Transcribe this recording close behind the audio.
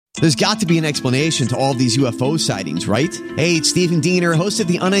There's got to be an explanation to all of these UFO sightings, right? Hey, it's Stephen Diener, host of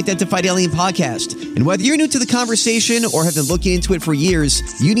the Unidentified Alien Podcast. And whether you're new to the conversation or have been looking into it for years,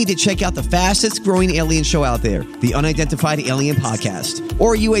 you need to check out the fastest growing alien show out there, the Unidentified Alien Podcast,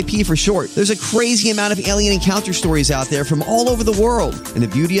 or UAP for short. There's a crazy amount of alien encounter stories out there from all over the world. And the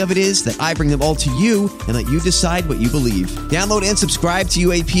beauty of it is that I bring them all to you and let you decide what you believe. Download and subscribe to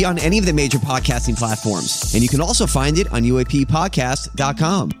UAP on any of the major podcasting platforms. And you can also find it on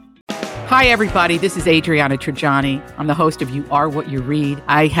UAPpodcast.com. Hi, everybody. This is Adriana Trajani. I'm the host of You Are What You Read.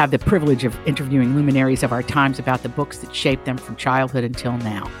 I have the privilege of interviewing luminaries of our times about the books that shaped them from childhood until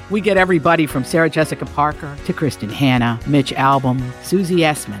now. We get everybody from Sarah Jessica Parker to Kristen Hanna, Mitch Albom, Susie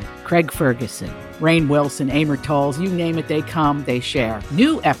Essman, Craig Ferguson, Rainn Wilson, Amor Tolls, you name it, they come, they share.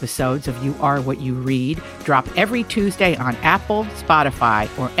 New episodes of You Are What You Read drop every Tuesday on Apple, Spotify,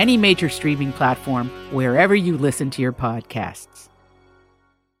 or any major streaming platform wherever you listen to your podcasts.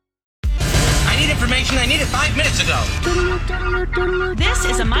 Information I needed 5 minutes ago. This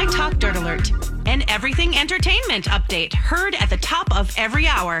is a My Talk Dirt Alert, an everything entertainment update heard at the top of every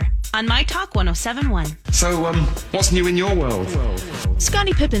hour on My Talk 107.1. So, what's new in your world?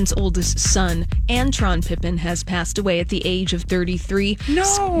 Scottie Pippen's oldest son, Antron Pippen, has passed away at the age of 33.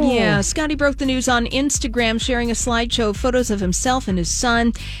 No! Scottie broke the news on Instagram, sharing a slideshow of photos of himself and his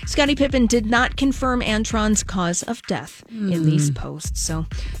son. Scottie Pippen did not confirm Antron's cause of death in these posts. So,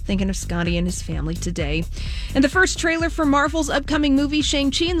 thinking of Scottie and his family today. And the first trailer for Marvel's upcoming movie,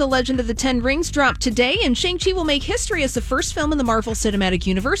 Shang-Chi and the Legend of the Ten Rings, dropped today. And Shang-Chi will make history as the first film in the Marvel Cinematic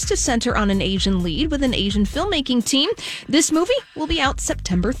Universe to center on an Asian lead with an Asian filmmaking team. This movie will be out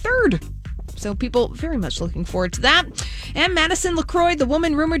September 3rd. So people very much looking forward to that. And Madison LaCroix, the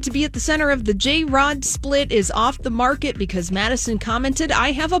woman rumored to be at the center of the J-Rod split, is off the market because Madison commented,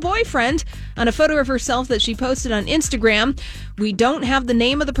 "I have a boyfriend," on a photo of herself that she posted on Instagram. We don't have the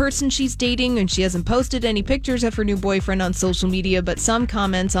name of the person she's dating, and she hasn't posted any pictures of her new boyfriend on social media, but some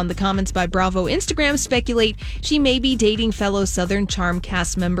comments on the Comments by Bravo Instagram speculate she may be dating fellow Southern Charm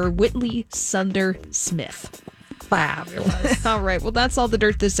cast member Whitley Sunder Smith. Fabulous. All right, well, that's all the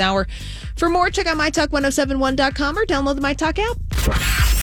dirt this hour. For more, check out mytalk1071.com or download the MyTalk app.